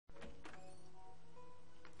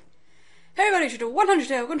Hey everybody, to 100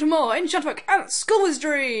 here, welcome to more Enchanted and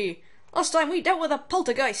Wizardry! Last time we dealt with a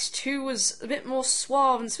poltergeist who was a bit more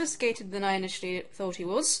suave and sophisticated than I initially thought he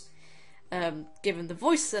was, given the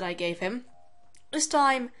voice that I gave him. This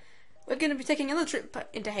time, we're going to be taking another trip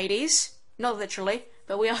into Hades, not literally,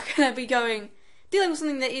 but we are going to be dealing with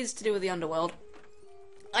something that is to do with the underworld.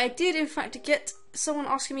 I did in fact get someone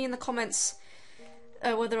asking me in the comments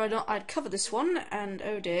whether or not I'd cover this one, and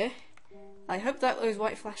oh dear, I hope that those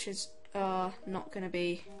white flashes are not going to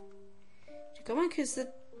be going, because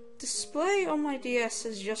the display on my DS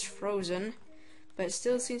is just frozen, but it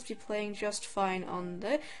still seems to be playing just fine on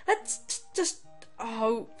there. Let's just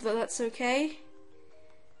hope that that's okay.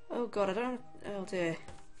 Oh god, I don't... oh dear.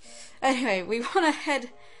 Anyway, we want to head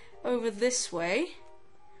over this way.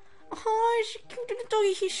 Oh, he's a cute little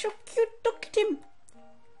doggy, he's so cute, look at him.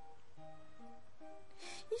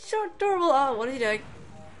 He's so adorable. Oh, what is he doing?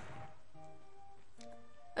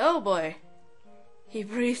 Oh boy, he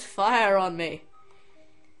breathed fire on me.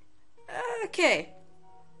 Okay,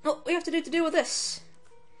 what we have to deal with this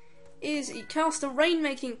is cast a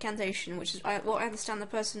rain-making incantation, which is what I understand the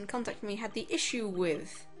person contacting me had the issue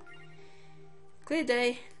with. Clear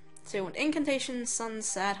day. So you want incantation, sun,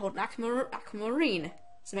 sad, hold an aquamarine.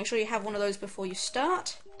 So make sure you have one of those before you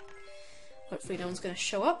start. Hopefully no one's going to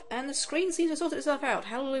show up, and the screen seems to have sorted itself out.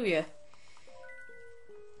 Hallelujah.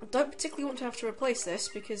 I don't particularly want to have to replace this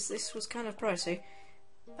because this was kind of pricey.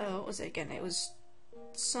 Oh, what was it again? It was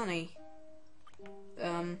sunny.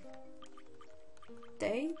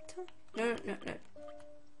 Daytime? No.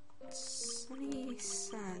 Sunny,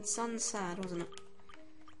 sad. Sun, sad, wasn't it?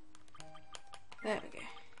 There we go.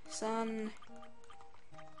 Sun,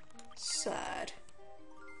 sad.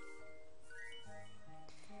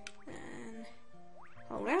 And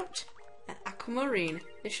hold out. An aquamarine.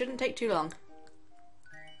 This shouldn't take too long.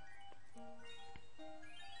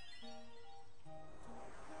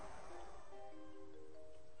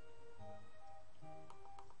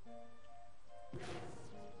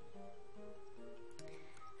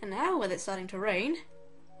 And now, with it starting to rain,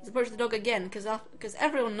 let's approach the dog again, because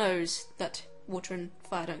everyone knows that water and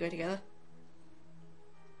fire don't go together.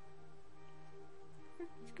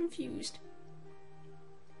 He's confused.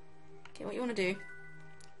 Okay, what you want to do,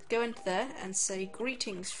 go into there and say,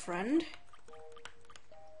 greetings, friend.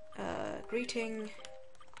 Greeting,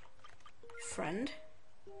 friend.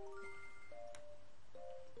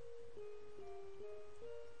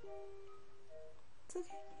 It's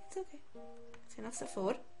okay. So now step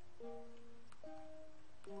forward.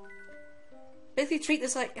 Basically treat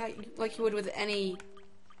this like you would with any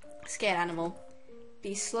scared animal.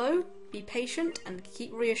 Be slow, be patient, and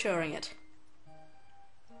keep reassuring it.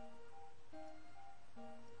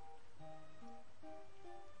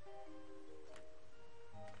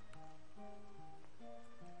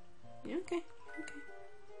 Yeah, okay.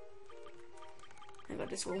 I've got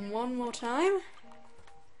this one more time.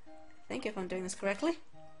 I think, if I'm doing this correctly.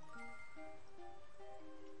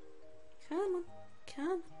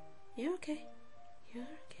 Come. You're okay. I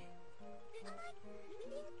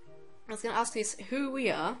was going to ask this who we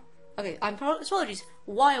are. Okay, apologies.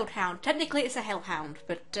 Wild Hound. Technically it's a Hellhound,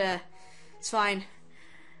 but it's fine.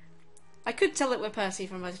 I could tell it we're Percy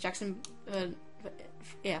from Percy Jackson.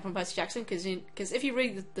 Yeah, from Percy Jackson, because if you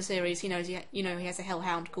read the series, he knows he has a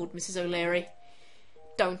Hellhound called Mrs. O'Leary.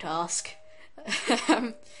 Don't ask.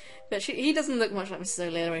 But he doesn't look much like Mrs.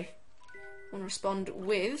 O'Leary. I want to respond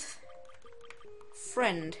with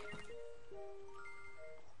friend.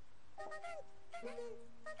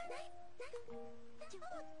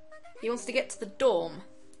 He wants to get to the dorm,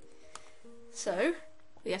 so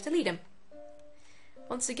we have to lead him.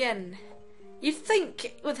 Once again, you'd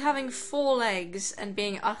think with having 4 legs and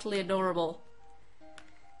being utterly adorable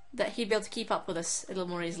that he'd be able to keep up with us a little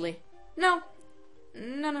more easily. No.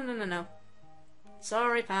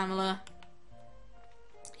 Sorry, Pamela.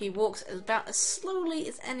 He walks about as slowly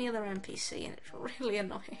as any other NPC, and it's really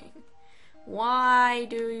annoying. Why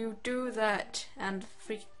do you do that? And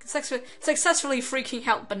successfully freaking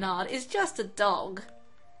out Bernard is just a dog.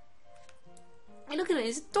 Hey, look at him,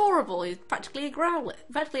 he's adorable. He's practically a growlithe,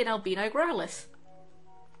 practically an albino growlithe.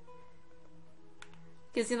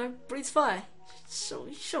 Because, breathes fire. He's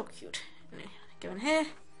so cute. Go in here.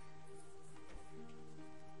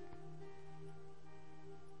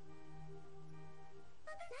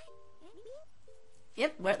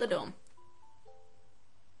 Yep, we're at the dorm.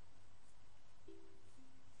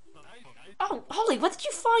 Oh, Holly, where did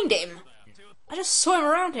you find him? I just saw him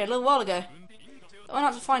around here a little while ago. I went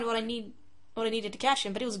out to find what I needed to catch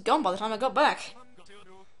him, but he was gone by the time I got back.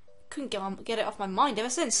 Couldn't get it off my mind ever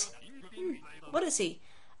since. What is he?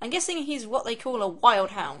 I'm guessing he's what they call a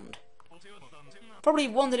wild hound. Probably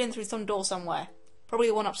wandered in through some door somewhere. Probably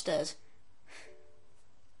the one upstairs.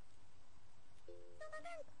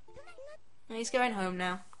 He's going home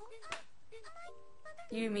now.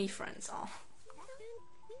 You, me, friends. Oh.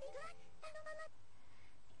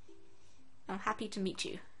 I'm happy to meet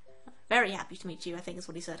you. Very happy to meet you, I think is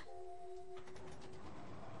what he said.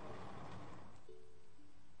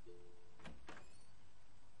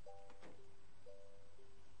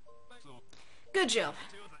 Good job.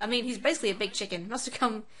 I mean, he's basically a big chicken. Must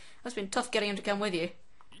have been tough getting him to come with you.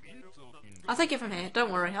 I'll take it from here,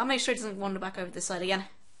 don't worry. I'll make sure he doesn't wander back over this side again.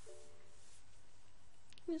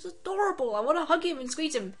 He's adorable. I want to hug him and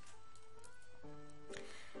squeeze him.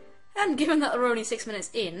 And given that we're only 6 minutes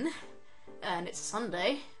in, and it's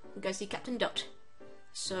Sunday, we'll go see Captain Dot.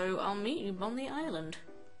 So I'll meet you on the island.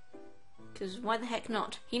 Because why the heck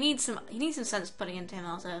not? He needs some sense putting into him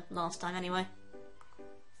after last time anyway.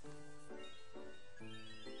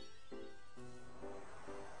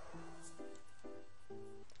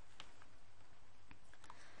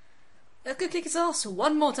 Let's go kick his ass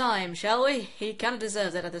one more time, shall we? He kinda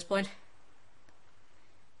deserves it at this point.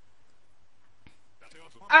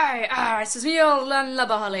 Aye, it's me, old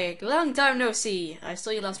Labahalik. Long time no see. I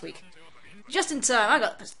saw you last week. Just in time, I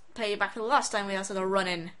got to pay you back for the last time we had a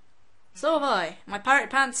run-in. So have I. My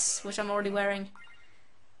pirate pants, which I'm already wearing.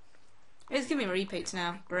 It's giving me repeats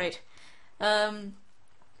now. Great.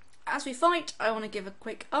 As we fight, I want to give a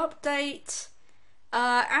quick update.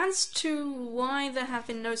 As to why there have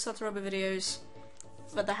been no Satoruba videos,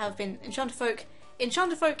 but there have been Enchanted Folk.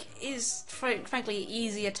 Enchanted Folk is, frankly,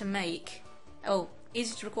 easier to make. Oh,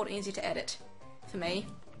 easier to record and easier to edit, for me.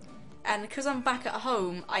 And because I'm back at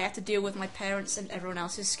home, I have to deal with my parents' and everyone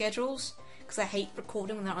else's schedules, because I hate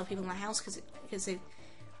recording without other people in my house, because they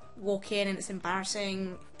walk in and it's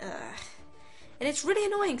embarrassing. And it's really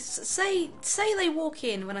annoying. Say they walk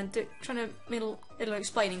in when I'm trying to middle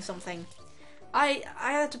explaining something. I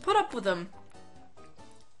had to put up with them,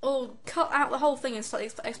 or cut out the whole thing and start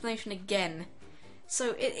the explanation again.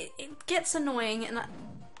 So it gets annoying, and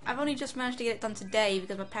I've only just managed to get it done today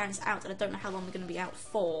because my parents are out and I don't know how long they're going to be out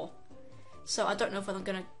for. So I don't know if I'm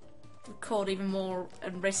going to record even more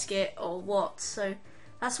and risk it or what. So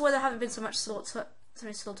that's why there haven't been so many Slaughter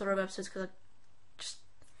episodes, because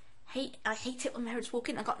I hate it when my parents walk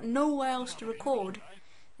in. I've got nowhere else to record.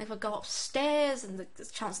 If I go upstairs, and there's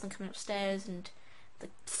a chance of them coming upstairs, and the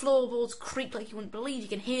floorboards creak like you wouldn't believe. You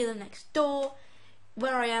can hear them next door.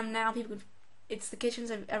 Where I am now, it's the kitchen,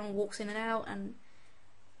 so everyone walks in and out, and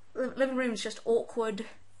the living room's just awkward.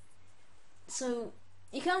 So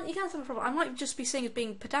you can't have a problem. I might just be seen as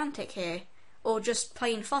being pedantic here, or just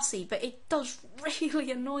plain fussy, but it does really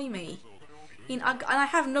annoy me. I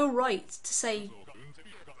have no right to say,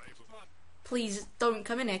 please don't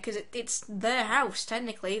come in here, because it's their house,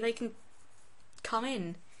 technically. They can come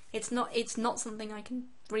in. It's not something I can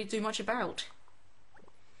really do much about.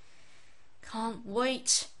 Can't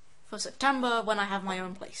wait for September when I have my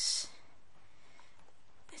own place.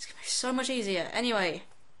 It's gonna be so much easier. Anyway,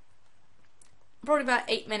 I'm probably about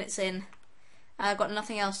 8 minutes in. I've got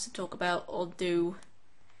nothing else to talk about or do.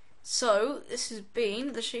 So, this has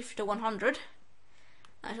been the Shifter 100.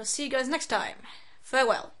 I shall see you guys next time.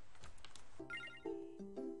 Farewell.